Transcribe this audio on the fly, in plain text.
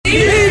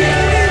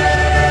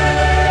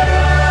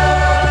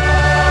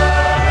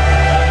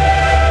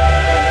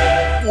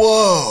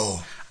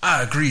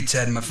agree,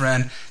 Ted, my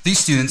friend. These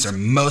students are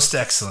most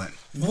excellent.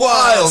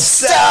 Wild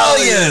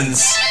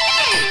Stallions!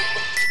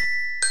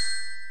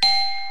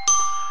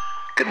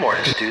 Good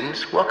morning,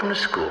 students. Welcome to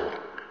school.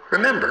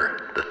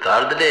 Remember, the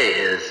thought of the day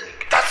is,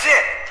 that's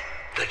it!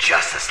 The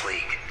Justice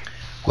League.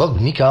 Welcome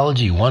to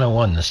Ecology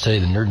 101, the study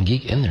of the nerd and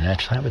geek in their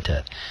natural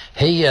habitat.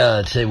 Hey,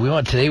 today we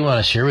want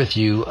to share with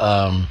you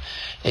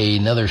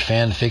another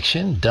fan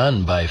fiction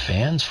done by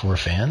fans for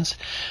fans.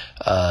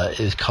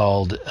 It's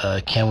called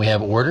Can We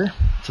Have Order?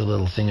 It's a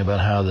little thing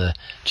about how the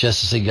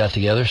Justice League got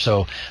together.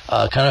 So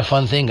kind of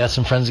fun thing. Got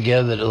some friends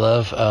together that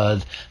love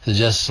the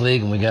Justice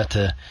League, and we got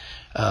to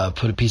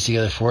put a piece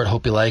together for it.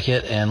 Hope you like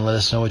it, and let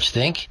us know what you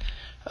think.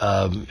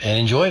 And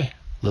enjoy. A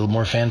little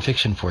more fan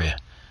fiction for you.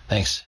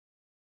 Thanks.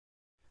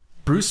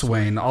 Bruce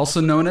Wayne, also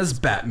known as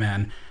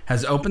Batman,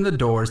 has opened the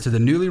doors to the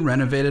newly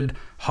renovated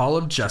Hall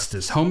of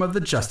Justice, home of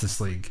the Justice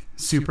League.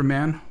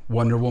 Superman,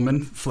 Wonder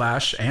Woman,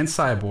 Flash, and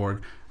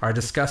Cyborg are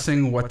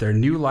discussing what their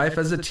new life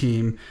as a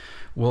team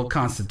will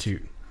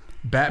constitute.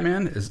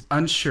 Batman is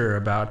unsure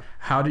about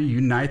how to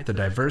unite the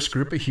diverse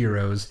group of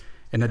heroes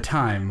in a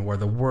time where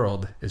the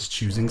world is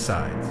choosing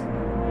sides.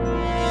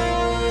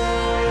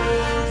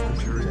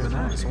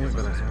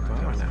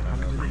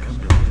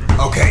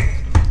 Okay,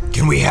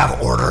 can we have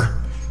order?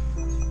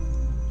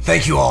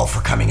 Thank you all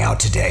for coming out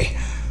today.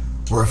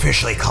 We're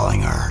officially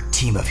calling our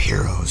team of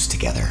heroes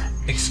together.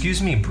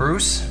 Excuse me,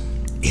 Bruce?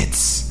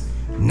 It's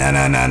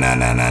Batman.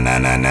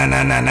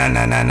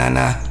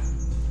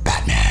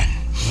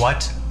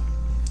 What?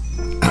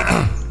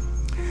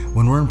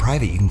 When we're in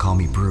private, you can call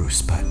me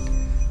Bruce, but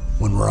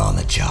when we're on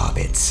the job,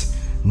 it's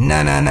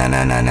Batman.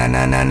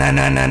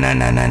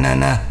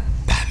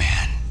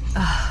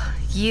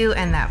 You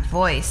and that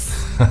voice.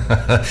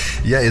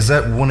 Yeah, is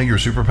that one of your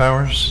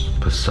superpowers?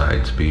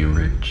 Besides being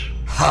rich.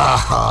 Ha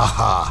ha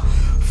ha.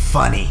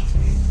 Funny.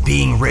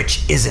 Being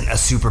rich isn't a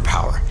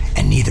superpower,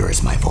 and neither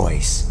is my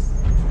voice.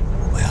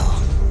 Well,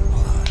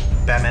 hold on.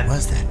 Batman. What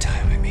was that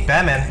time I made?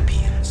 Batman.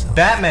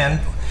 Batman.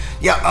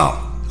 Yeah,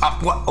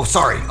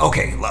 sorry.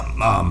 Okay,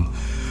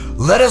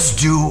 let us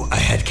do a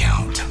head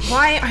count.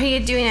 Why are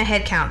you doing a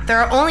head count? There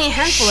are only a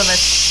handful of us.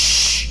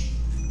 Shh.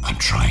 I'm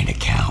trying to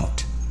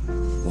count.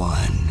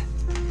 1,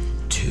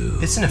 2.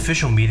 It's an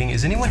official meeting.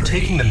 Is anyone 3.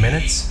 taking the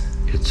minutes?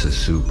 It's a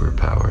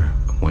superpower.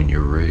 When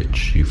you're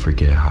rich, you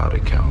forget how to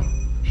count.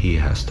 He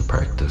has to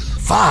practice.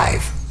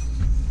 5.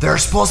 There are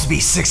supposed to be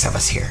 6 of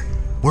us here.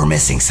 We're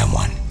missing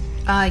someone.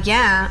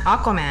 Yeah,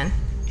 Aquaman.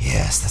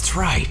 Yes, that's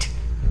right.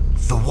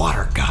 The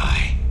water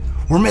guy.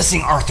 We're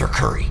missing Arthur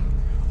Curry.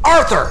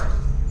 Arthur!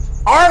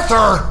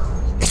 Arthur!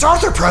 Is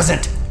Arthur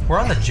present? We're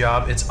on the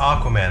job. It's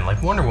Aquaman,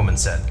 like Wonder Woman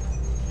said.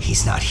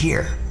 He's not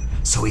here,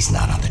 so he's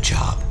not on the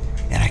job,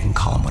 and I can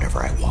call him whatever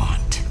I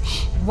want.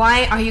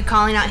 Why are you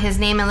calling out his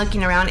name and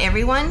looking around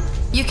everyone?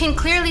 You can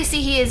clearly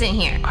see he isn't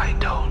here. I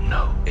don't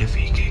know if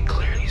he can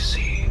clearly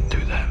see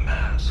through that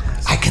mask.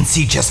 I can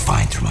see just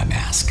fine through my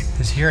mask.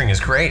 His hearing is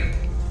great.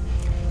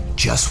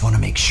 Just want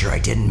to make sure I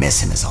didn't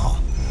miss him is all.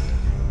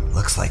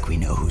 Looks like we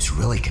know who's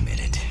really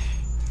committed.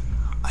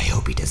 I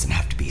hope he doesn't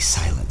have to be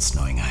silenced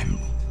knowing I'm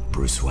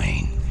Bruce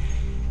Wayne.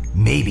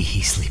 Maybe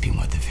he's sleeping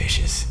with the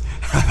fishes.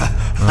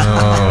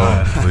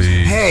 Oh,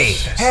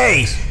 please.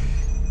 Hey,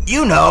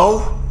 you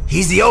know,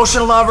 he's the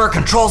ocean lover,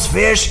 controls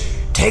fish,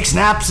 takes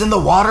naps in the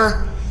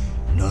water,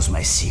 knows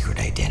my secret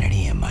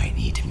identity and might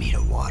need to meet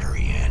a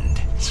watery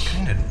end. It's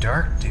kind of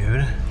dark,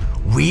 dude.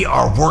 We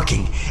are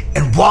working,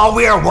 and while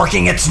we are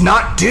working, it's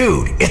not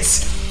dude,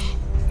 it's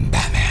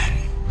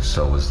Batman.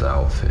 So is the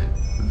outfit.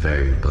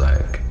 Very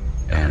black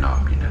and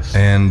ominous.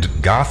 And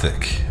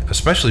gothic,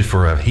 especially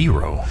for a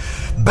hero.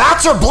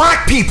 Bats are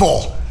black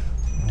people!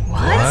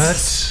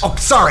 What? Oh,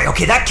 sorry,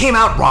 okay, that came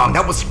out wrong.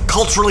 That was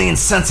culturally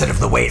insensitive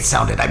the way it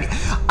sounded.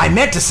 I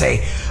meant to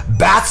say,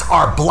 bats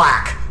are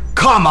black,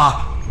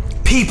 comma,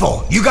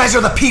 people. You guys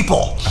are the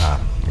people.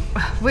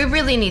 We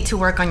really need to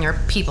work on your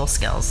people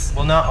skills.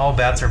 Well, not all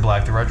bats are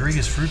black. The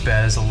Rodriguez fruit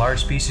bat is a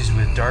large species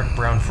with dark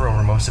brown fur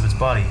over most of its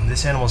body.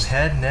 This animal's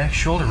head, neck,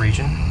 shoulder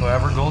region,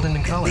 however, golden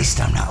in color. At least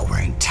I'm not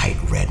wearing tight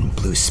red and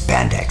blue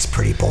spandex,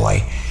 pretty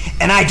boy.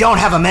 And I don't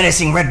have a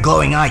menacing red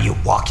glowing eye, you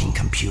walking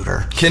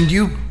computer. Can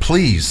you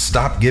please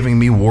stop giving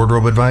me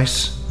wardrobe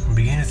advice? I'm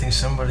beginning to think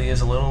somebody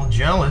is a little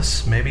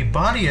jealous. Maybe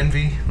body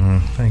envy.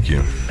 Thank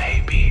you.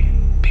 Maybe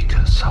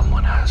because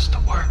someone has to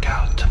work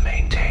out to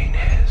maintain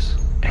his,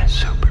 and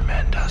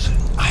Superman doesn't.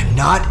 I'm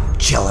not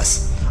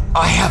jealous.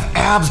 I have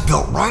abs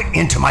built right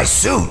into my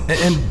suit.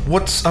 And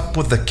what's up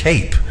with the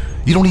cape?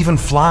 You don't even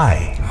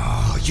fly.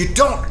 Oh, you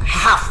don't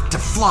have to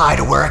fly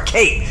to wear a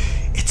cape.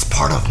 It's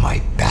part of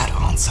my bat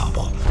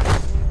ensemble.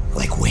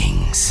 Like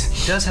wings.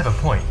 He does have a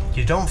point.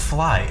 You don't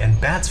fly, and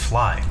bats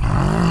fly.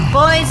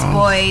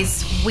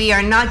 Boys, we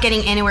are not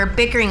getting anywhere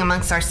bickering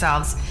amongst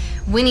ourselves.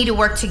 We need to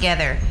work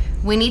together.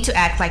 We need to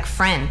act like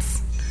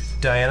friends.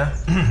 Diana,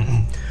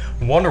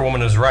 Wonder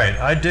Woman is right.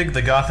 I dig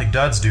the gothic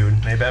duds, dude.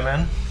 Hey,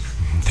 Batman?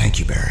 Thank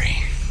you, Barry.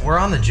 We're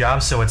on the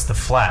job, so it's the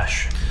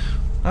Flash.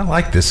 I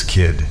like this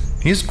kid.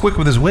 He's quick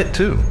with his wit,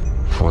 too.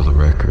 For the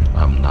record,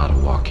 I'm not a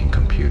walking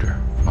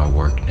computer. My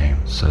work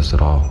name says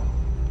it all.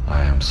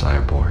 I am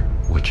cyborg,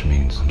 which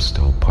means I'm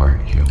still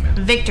part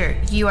human. Victor,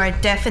 you are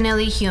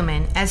definitely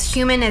human as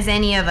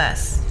any of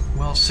us.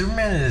 Well,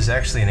 Superman is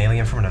actually an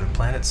alien from another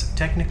planet, so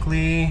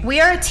technically... We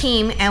are a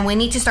team, and we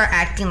need to start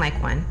acting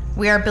like one.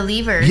 We are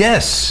believers.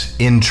 Yes,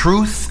 in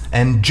truth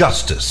and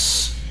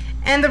justice.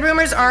 And the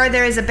rumors are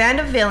there is a band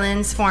of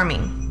villains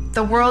forming.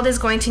 The world is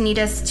going to need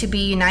us to be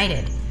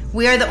united.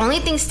 We are the only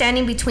thing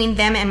standing between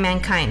them and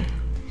mankind.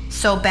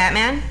 So,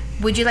 Batman,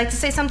 would you like to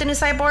say something to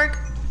Cyborg?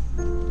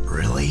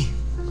 Really?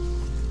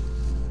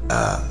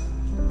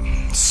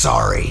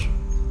 Sorry,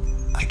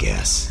 I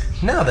guess.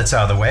 Now that's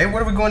out of the way,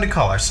 what are we going to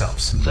call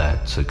ourselves?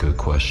 That's a good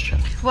question.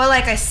 Well,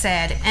 like I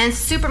said, and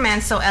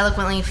Superman so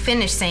eloquently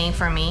finished saying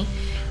for me,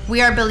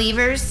 we are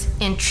believers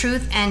in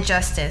truth and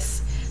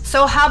justice.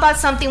 So how about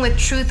something with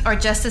truth or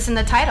justice in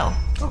the title?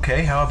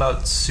 Okay, how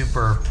about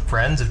Super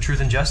Friends of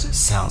Truth and Justice?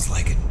 Sounds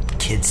like a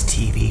kid's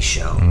TV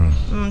show.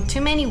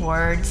 Too many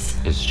words.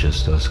 It's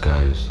just us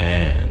guys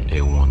and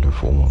a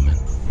wonderful woman.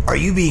 Are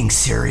you being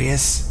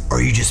serious, or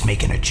are you just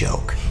making a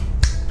joke?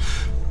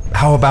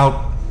 How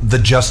about the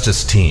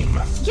Justice Team?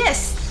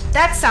 Yes,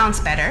 that sounds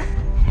better.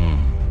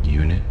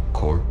 Unit,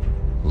 Corp,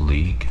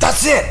 League.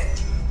 That's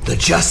it! The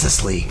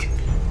Justice League.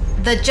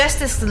 The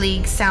Justice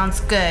League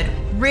sounds good.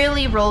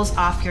 Really rolls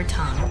off your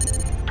tongue.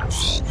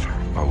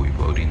 Are we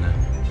voting then?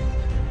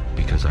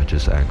 Because I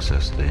just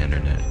accessed the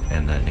internet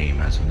and that name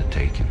hasn't been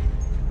taken.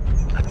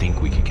 I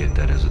think we could get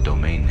that as a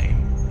domain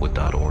name with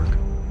 .org,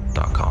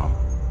 .com,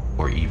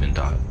 or even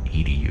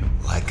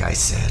 .edu. Like I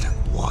said,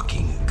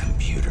 walking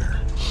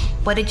computer.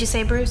 What did you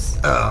say, Bruce?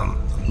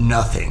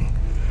 Nothing.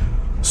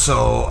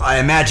 So, I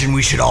imagine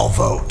we should all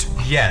vote.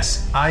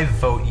 Yes, I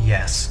vote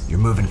yes. You're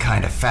moving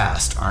kind of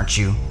fast, aren't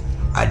you?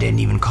 I didn't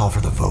even call for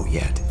the vote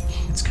yet.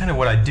 It's kind of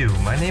what I do.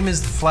 My name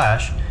is The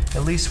Flash,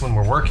 at least when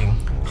we're working.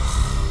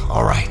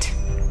 All right.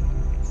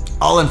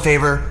 All in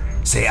favor,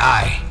 say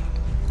aye.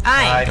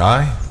 Aye.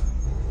 Aye?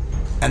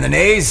 And the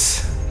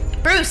nays?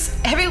 Bruce,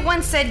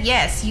 everyone said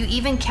yes. You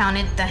even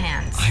counted the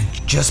hands. I'm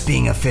just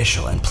being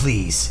official, and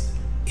please,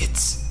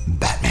 it's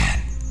Batman.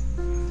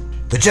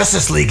 The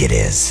Justice League it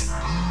is.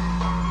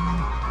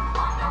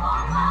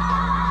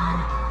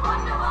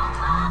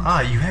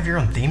 You have your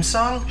own theme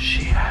song?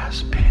 She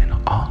has been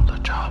on the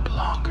job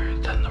longer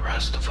than the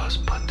rest of us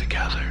put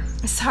together.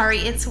 Sorry,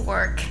 it's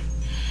work.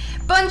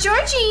 Bonjour,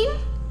 Jean.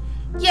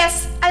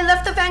 Yes, I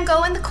left the Van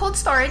Gogh in the cold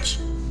storage.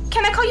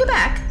 Can I call you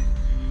back?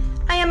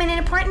 I am in an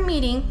important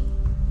meeting.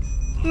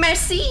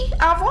 Merci,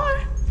 au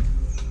revoir.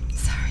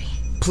 Sorry.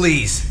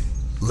 Please,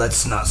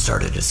 let's not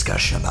start a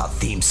discussion about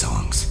theme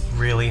songs.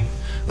 Really?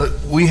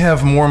 We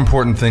have more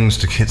important things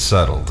to get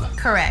settled.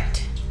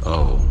 Correct.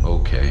 Oh,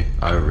 okay.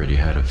 I already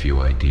had a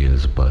few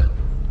ideas, but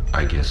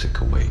I guess it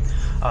could wait.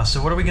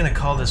 So what are we going to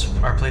call this,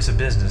 our place of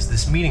business,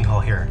 this meeting hall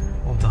here?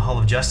 Well, the Hall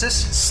of Justice?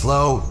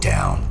 Slow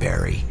down,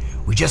 Barry.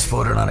 We just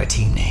voted on a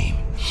team name.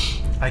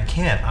 I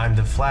can't. I'm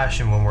the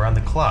Flash, and when we're on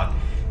the clock.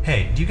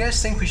 Hey, do you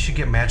guys think we should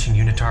get matching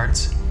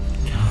unitards?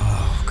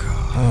 Oh,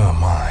 God. Oh,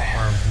 my.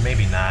 Or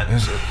maybe not.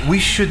 We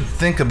should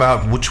think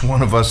about which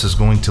one of us is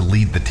going to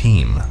lead the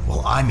team.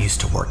 Well, I'm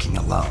used to working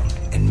alone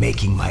and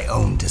making my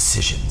own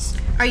decisions.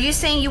 Are you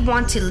saying you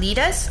want to lead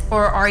us,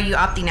 or are you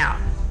opting out?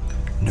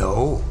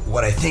 No,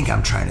 what I think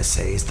I'm trying to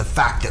say is the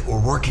fact that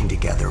we're working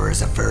together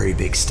is a very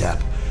big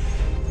step.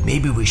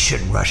 Maybe we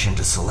shouldn't rush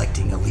into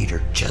selecting a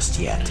leader just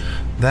yet.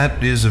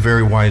 That is a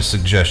very wise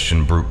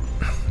suggestion,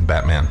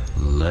 Batman.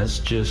 Let's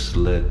just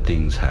let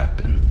things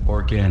happen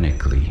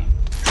organically.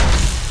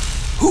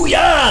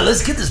 Hoo-yah!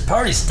 Let's get this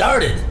party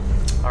started.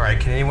 Alright,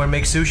 can anyone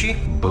make sushi?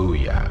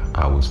 Booyah.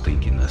 I was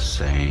thinking the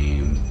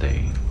same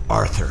thing.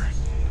 Arthur,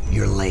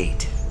 you're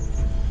late.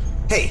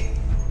 Hey,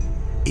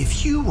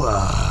 if you,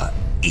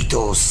 eat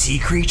those sea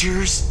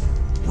creatures,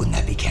 wouldn't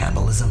that be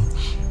cannibalism?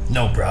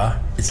 No, brah.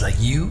 It's like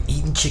you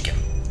eating chicken.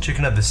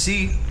 Chicken of the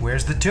sea,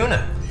 where's the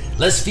tuna?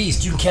 Let's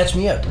feast. You can catch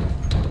me up.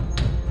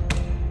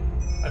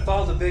 I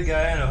followed the big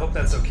guy, and I hope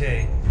that's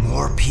okay.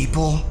 More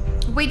people?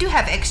 We do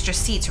have extra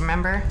seats,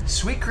 remember?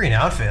 Sweet green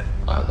outfit.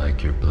 I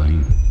like your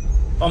bling.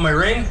 Oh, my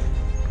ring?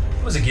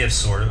 It was a gift,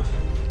 sort of.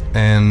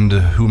 And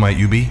who might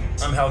you be?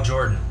 I'm Hal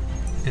Jordan.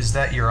 Is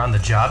that your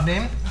on-the-job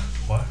name?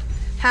 What?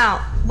 Hal,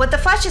 what the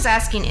Flash is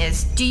asking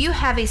is, do you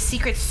have a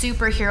secret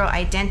superhero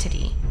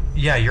identity?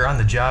 Yeah, your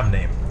on-the-job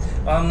name.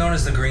 I'm known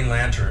as the Green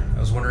Lantern. I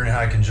was wondering how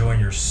I can join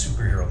your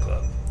superhero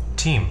club.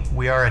 Team.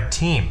 We are a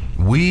team.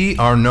 We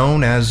are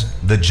known as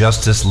the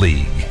Justice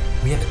League.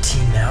 We have a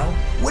team now?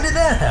 When did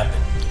that happen?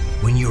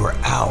 When you were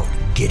out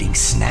getting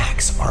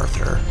snacks,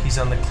 Arthur. He's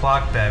on the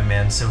clock,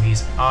 Batman, so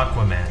he's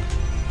Aquaman.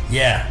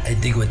 Yeah, I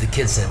dig what the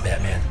kid said,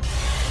 Batman.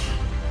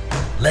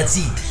 Let's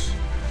eat.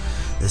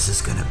 This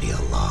is gonna be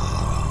a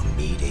long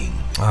meeting.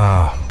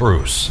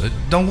 Bruce,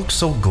 don't look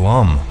so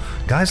glum.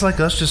 Guys like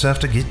us just have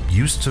to get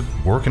used to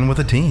working with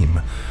a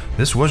team.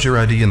 This was your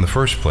idea in the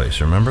first place,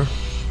 remember?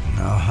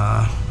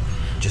 Uh-huh.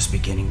 Just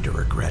beginning to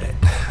regret it.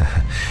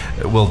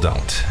 Well,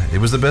 don't. It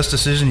was the best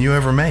decision you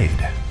ever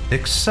made.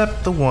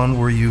 Except the one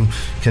where you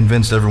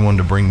convinced everyone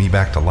to bring me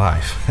back to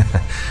life.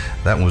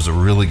 That was a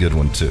really good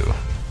one, too.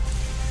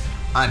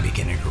 I'm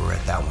beginning to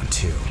regret that one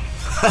too.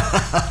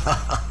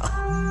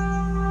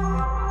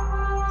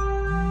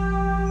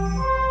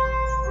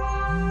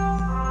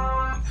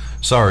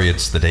 Sorry,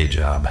 it's the day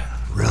job.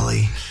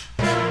 Really?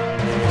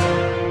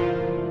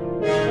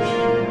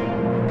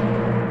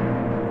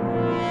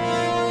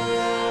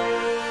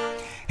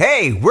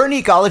 Hey, we're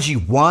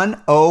Necology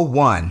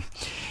 101.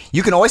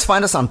 You can always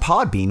find us on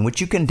Podbean,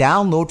 which you can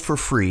download for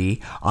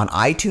free on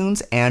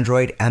iTunes,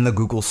 Android, and the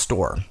Google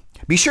Store.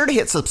 Be sure to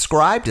hit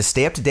subscribe to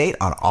stay up to date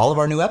on all of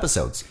our new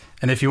episodes.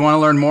 And if you want to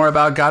learn more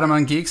about God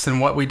Among Geeks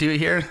and what we do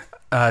here,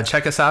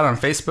 check us out on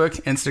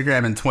Facebook,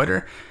 Instagram, and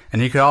Twitter.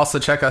 And you can also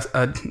check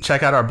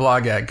out our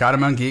blog at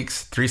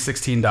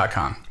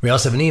GodAmongGeeks316.com. We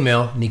also have an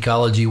email,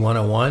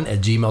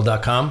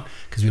 necology101@gmail.com,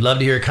 because we love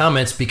to hear your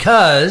comments,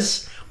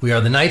 because we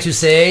are the Knights who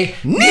say,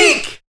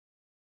 Neek!